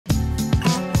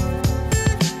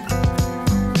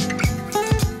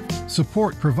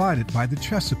Support provided by the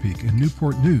Chesapeake and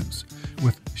Newport News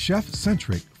with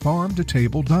chef-centric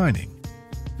farm-to-table dining.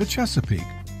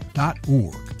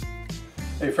 thechesapeake.org.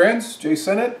 Hey friends, Jay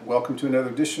Sennett. Welcome to another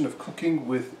edition of Cooking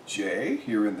with Jay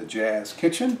here in the Jazz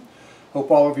Kitchen. Hope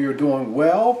all of you are doing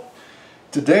well.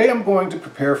 Today I'm going to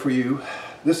prepare for you,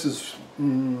 this is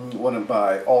one of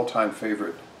my all-time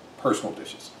favorite personal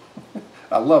dishes.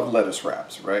 I love lettuce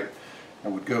wraps, right? I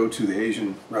would go to the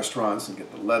Asian restaurants and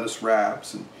get the lettuce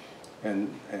wraps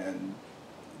and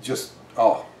just,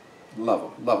 oh,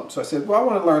 love them. So I said, well, I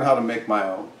want to learn how to make my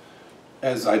own,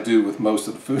 as I do with most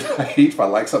of the food I eat. If I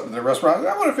like something in a restaurant,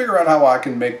 I want to figure out how I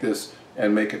can make this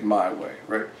and make it my way,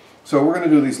 right? So we're going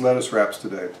to do these lettuce wraps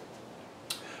today.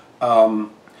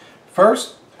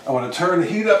 First, I want to turn the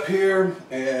heat up here,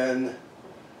 and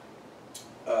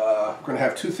we're going to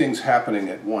have two things happening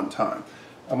at one time.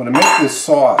 I'm going to make this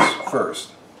sauce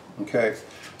first, okay?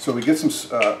 So we get some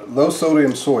low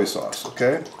sodium soy sauce,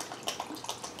 okay?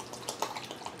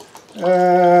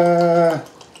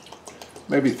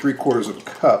 Maybe 3/4 of a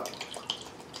cup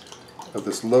of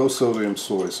this low sodium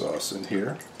soy sauce in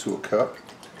here to a cup,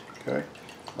 okay?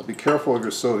 Now be careful of your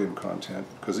sodium content,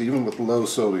 because even with low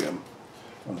sodium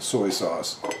on the soy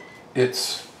sauce,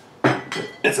 it's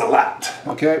a lot,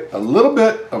 okay? A little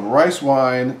bit of rice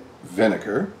wine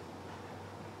vinegar.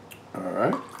 All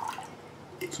right,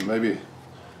 so maybe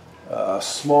a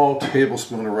small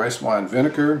tablespoon of rice wine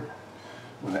vinegar.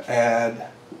 I'm going to add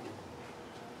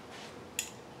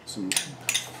some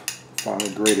finely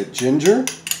grated ginger.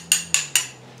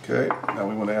 Okay, now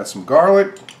we want to add some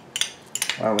garlic.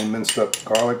 Finely minced up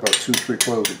garlic, about 2-3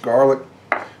 cloves of garlic.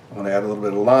 I'm going to add a little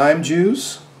bit of lime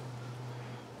juice.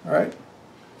 All right,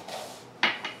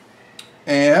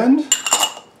 and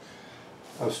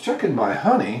I was checking my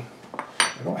honey.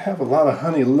 I don't have a lot of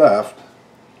honey left,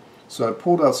 so I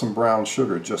pulled out some brown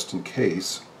sugar just in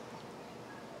case.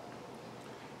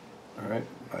 All right,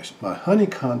 my honey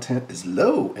content is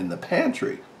low in the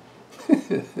pantry,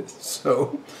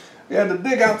 so we had to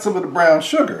dig out some of the brown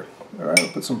sugar. All right, I'll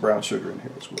put some brown sugar in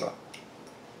here as well.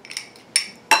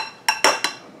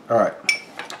 All right,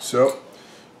 so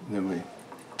then we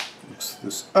mix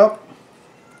this up.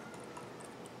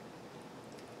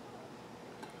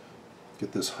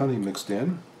 Get this honey mixed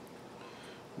in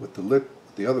with the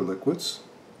other liquids,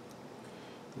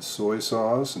 the soy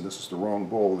sauce, and this is the wrong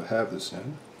bowl to have this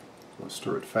in, so I'll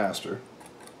stir it faster.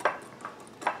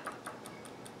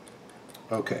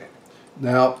 Okay,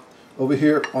 now over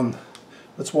here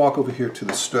let's walk over here to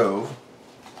the stove.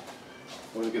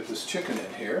 I'm going to get this chicken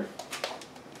in here.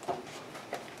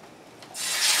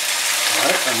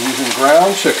 Alright, I'm using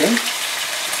ground chicken.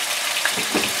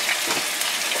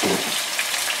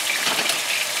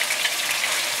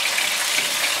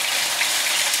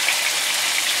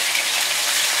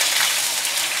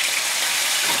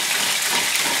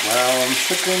 Ground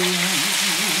chicken.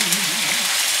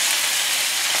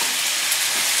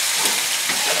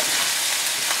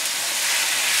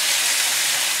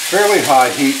 Fairly high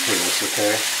heat for this,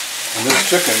 okay? And this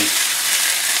chicken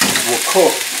will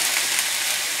cook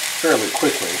fairly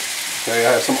quickly. Okay,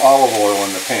 I have some olive oil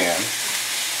in the pan.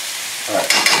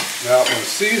 Alright, now I'm going to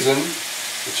season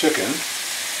the chicken. A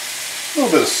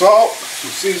little bit of salt,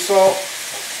 some sea salt,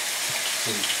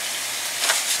 some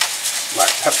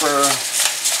black pepper.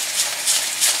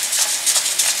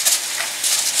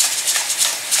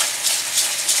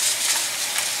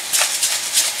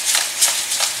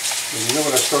 And you know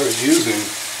what I started using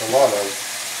a lot of?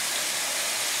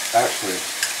 Actually,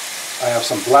 I have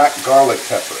some black garlic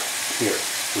pepper here,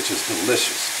 which is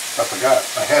delicious. I forgot.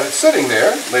 I had it sitting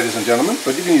there, ladies and gentlemen,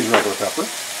 but you can use regular pepper.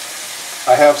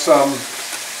 I have some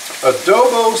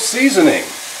adobo seasoning.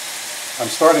 I'm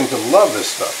starting to love this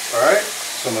stuff, all right?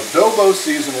 Some adobo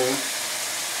seasoning.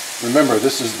 Remember,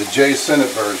 this is the Jay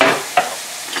Sennett version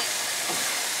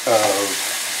of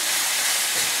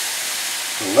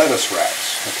the lettuce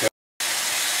wraps, okay?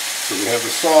 So we have the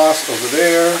sauce over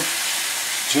there,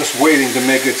 just waiting to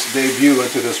make its debut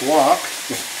into this wok.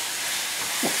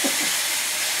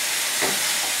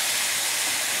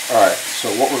 Alright, so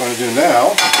what we're going to do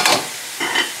now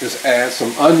is add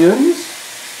some onions.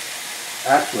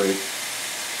 Actually,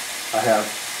 I have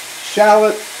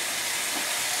shallot,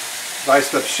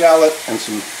 diced up shallot, and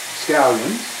some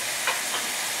scallions.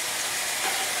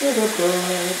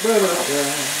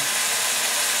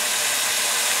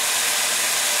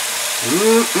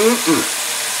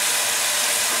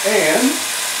 And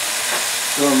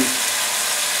some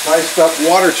diced up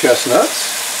water chestnuts.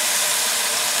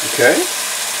 Okay,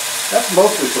 that's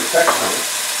mostly for texture.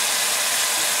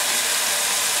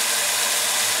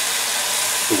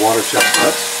 The water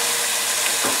chestnuts.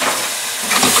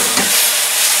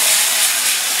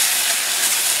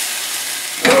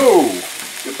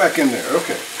 back in there.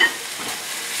 Okay.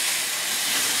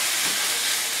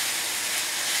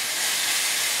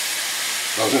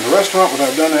 If I was in a restaurant, would I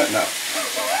have done that? No.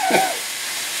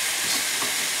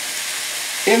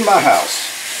 In my house.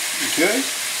 Okay.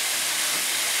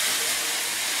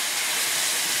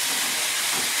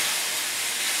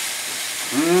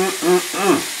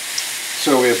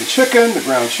 So we have the chicken, the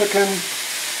ground chicken.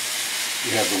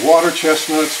 We have the water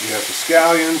chestnuts. We have the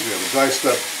scallions. We have the diced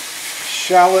up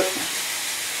shallot.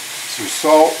 Some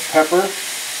salt, pepper,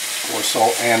 or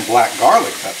salt and black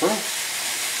garlic pepper.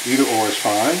 Either or is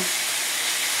fine.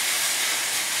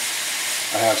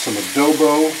 I have some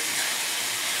adobo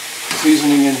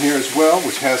seasoning in here as well,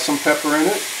 which has some pepper in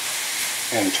it,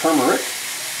 and turmeric.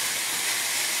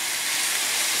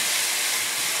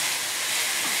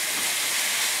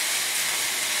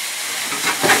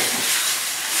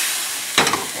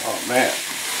 Oh man.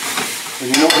 And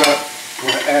you know what? I'm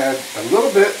going to add a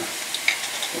little bit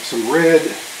of some red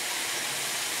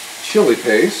chili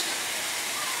paste.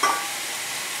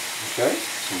 Okay,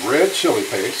 some red chili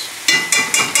paste.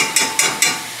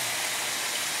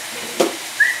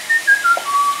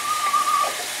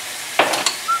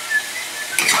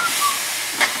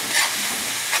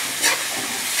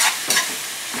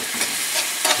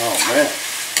 Oh man.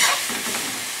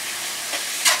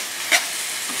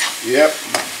 Yep,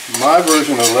 my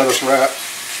version of lettuce wrap,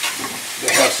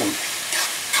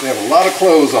 they have a lot of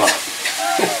clothes on it,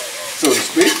 so to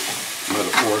speak,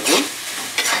 metaphorically.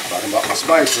 Talking about my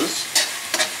spices.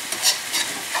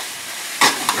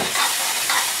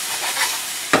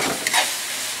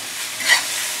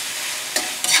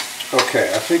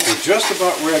 Okay, I think we're just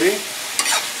about ready.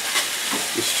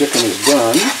 This chicken is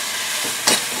done.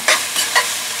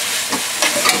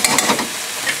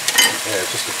 Add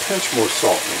just a pinch more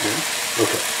salt in here.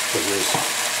 Okay, so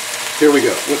here we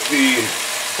go with the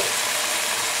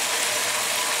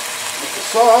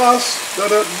sauce. Da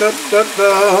da da da da.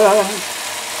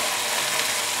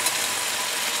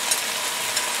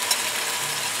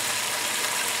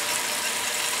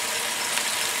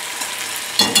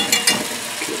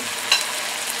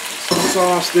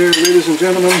 Sauce there, ladies and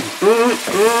gentlemen.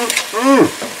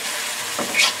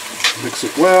 Mix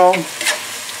it well.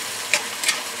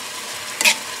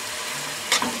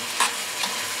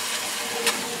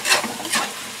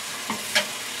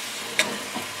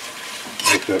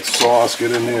 Make that sauce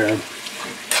get in there.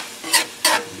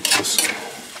 Just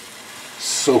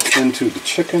soak into the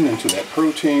chicken, into that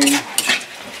protein.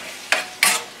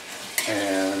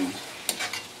 And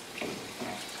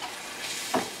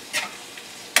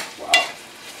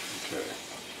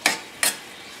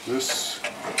this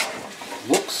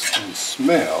looks and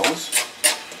smells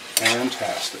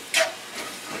fantastic.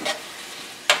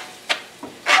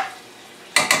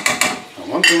 Now,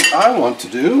 one thing I want to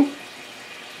do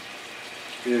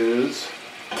is,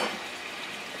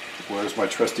 where's my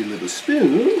trusty little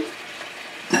spoon?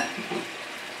 There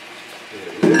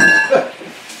it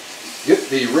is. Get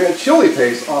the red chili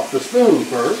paste off the spoon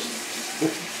first.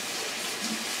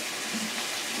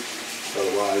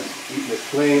 Otherwise, eating it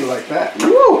plain like that.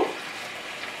 Woo!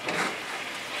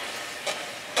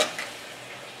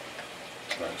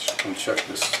 Let's check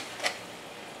this.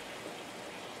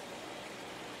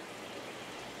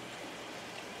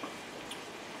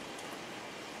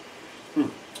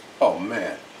 Oh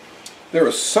man, there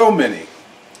are so many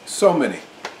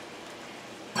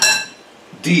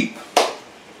deep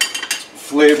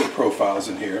flavor profiles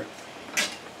in here.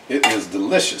 It is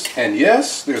delicious. And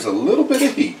yes, there's a little bit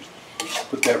of heat.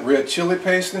 Put that red chili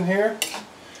paste in here.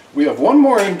 We have one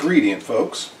more ingredient,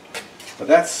 folks, but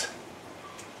that's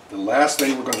the last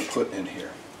thing we're going to put in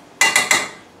here.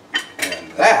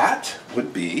 And that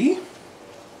would be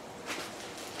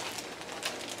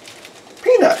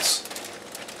peanuts.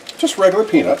 Just regular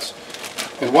peanuts.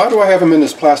 And why do I have them in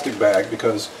this plastic bag?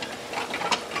 Because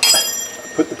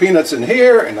I put the peanuts in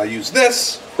here and I use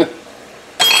this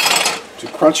to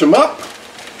crunch them up.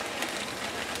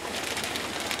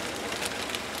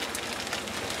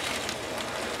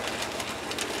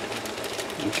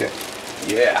 Okay.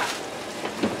 Yeah.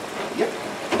 Yep.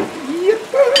 Yep.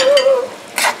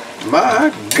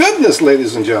 My goodness,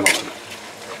 ladies and gentlemen.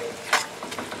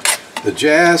 The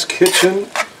Jazz Kitchen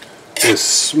is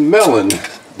smelling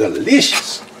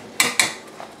delicious.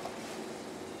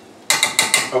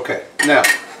 Okay, now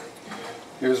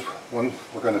here's one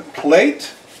we're going to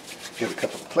plate. Get a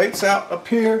couple of plates out up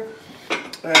here,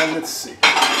 and let's see.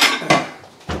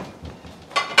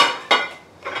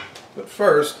 But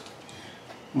first,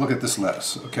 look at this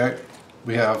lettuce. Okay,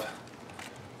 we have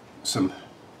some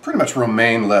pretty much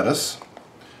romaine lettuce,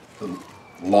 the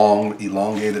long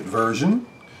elongated version.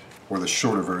 or the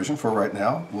shorter version. For right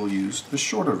now, we'll use the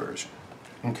shorter version.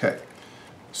 Okay,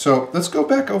 so let's go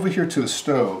back over here to the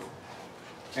stove,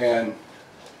 and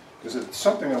because it's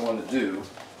something I want to do,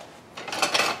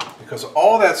 because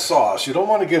all that sauce, you don't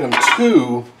want to get them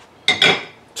too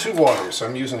watery, so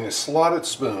I'm using a slotted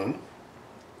spoon.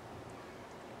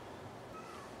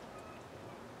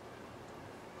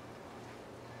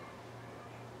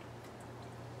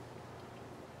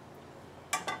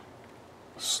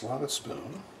 Slotted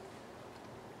spoon.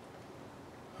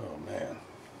 Oh man.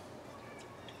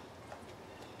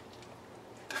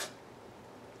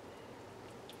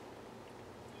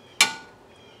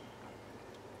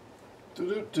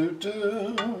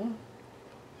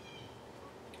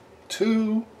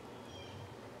 Two.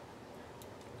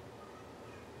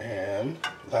 And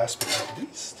last but not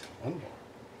least, one more.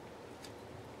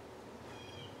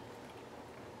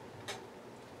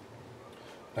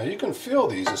 Now you can fill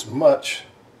these as much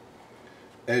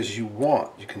as you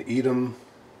want. You can eat them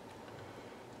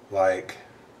like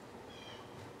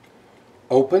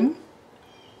open,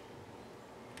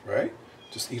 right?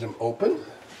 Just eat them open,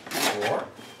 or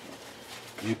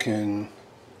you can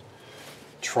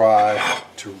try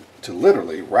to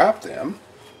literally wrap them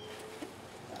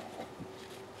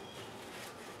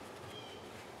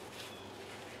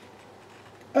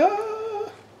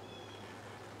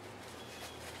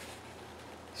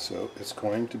so it's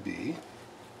going to be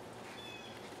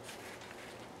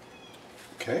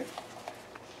okay.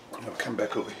 I'm going to come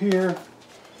back over here.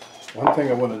 One thing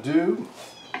I want to do,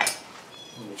 I'm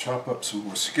going to chop up some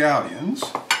more scallions.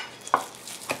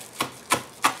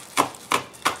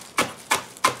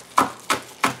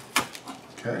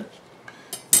 Okay,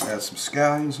 add some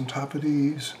scallions on top of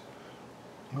these.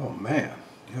 Oh man,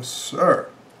 yes sir.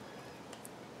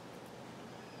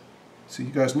 See, you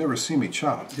guys never see me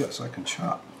chop. Yes, I can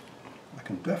chop. I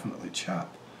can definitely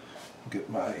chop.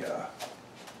 Get my paper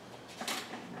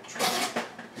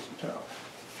towel.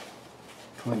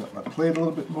 Clean up my plate a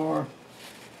little bit more.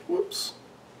 Whoops.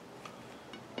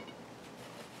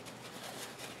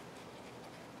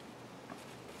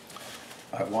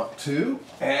 I want to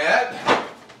add,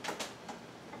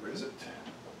 where is it?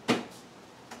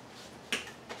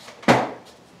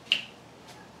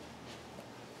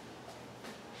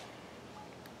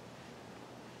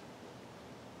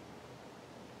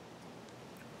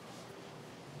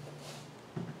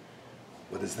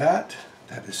 What is that?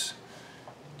 That is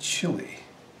chili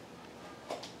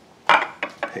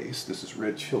paste. This is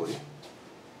red chili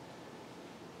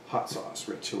hot sauce,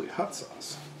 red chili hot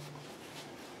sauce.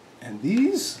 And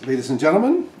these, ladies and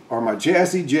gentlemen, are my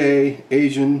Jazzy Jae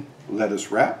Asian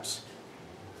lettuce wraps.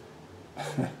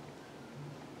 And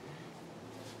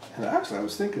actually, I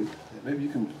was thinking that maybe you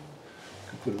can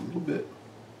put a little bit.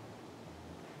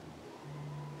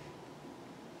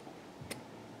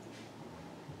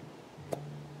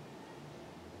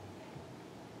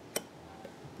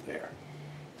 There.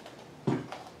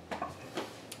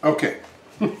 Okay.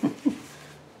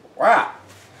 Wow.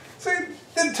 See, it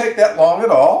didn't take that long at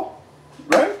all,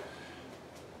 right?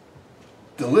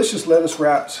 Delicious lettuce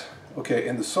wraps. Okay,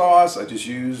 in the sauce, I just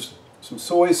used some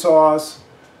soy sauce,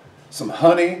 some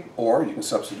honey, or you can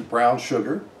substitute brown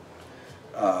sugar,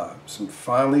 some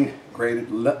finely grated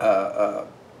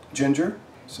ginger,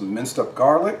 some minced up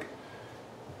garlic,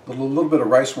 a little bit of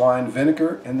rice wine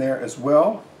vinegar in there as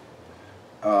well.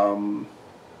 Let's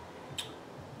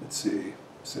see, I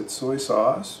said soy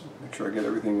sauce, make sure I get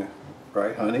everything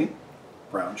right, honey,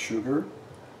 brown sugar,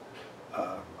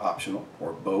 optional,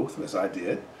 or both as I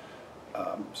did,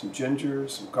 some ginger,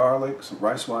 some garlic, some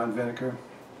rice wine vinegar,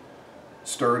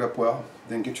 stir it up well,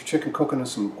 then get your chicken cooking in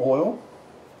some oil,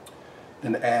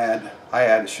 then I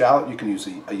add a shallot, you can use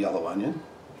a yellow onion,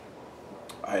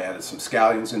 I added some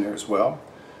scallions in there as well,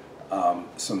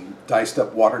 some diced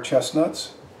up water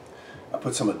chestnuts, I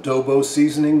put some adobo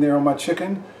seasoning there on my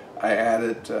chicken, I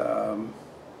added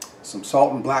some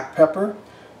salt and black pepper,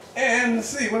 and let's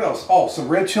see, what else? Oh, some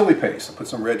red chili paste. I put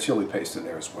some red chili paste in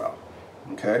there as well.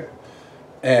 Okay?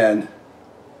 And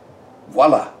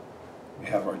voila! We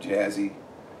have our Jazzy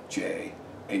Jae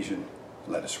Asian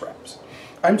lettuce wraps.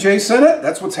 I'm Jay Sennett.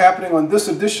 That's what's happening on this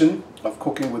edition of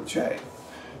Cooking with Jay.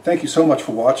 Thank you so much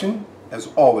for watching. As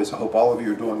always, I hope all of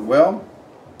you are doing well.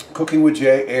 Cooking with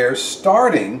Jay airs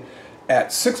starting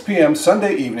at 6 p.m.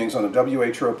 Sunday evenings on the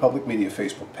WHO Public Media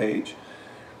Facebook page.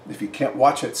 If you can't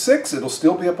watch at 6, it'll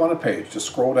still be up on the page. Just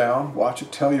scroll down, watch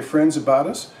it, tell your friends about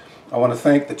us. I want to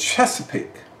thank the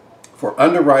Chesapeake for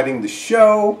underwriting the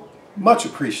show. Much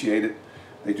appreciated.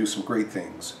 They do some great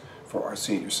things for our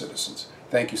senior citizens.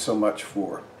 Thank you so much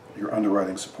for your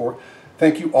underwriting support.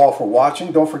 Thank you all for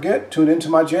watching. Don't forget, tune into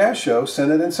my jazz show,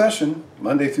 Senate in Session,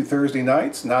 Monday through Thursday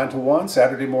nights, 9 to 1,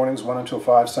 Saturday mornings, 1 until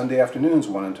 5, Sunday afternoons,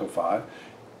 1 until 5,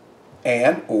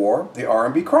 and or the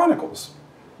R&B Chronicles,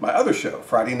 my other show,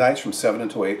 Friday nights from 7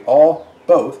 until 8,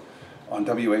 both on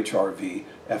WHRV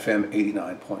FM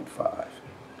 89.5.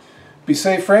 Be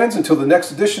safe, friends, until the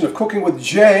next edition of Cooking with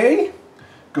Jay.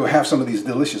 Go have some of these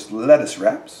delicious lettuce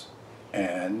wraps,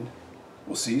 and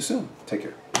we'll see you soon. Take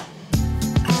care.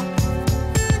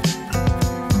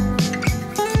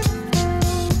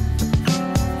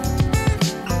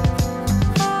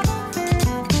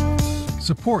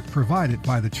 Support provided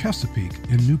by the Chesapeake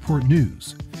in Newport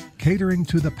News, catering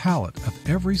to the palate of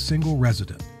every single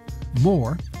resident.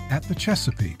 More at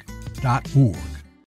thechesapeake.org.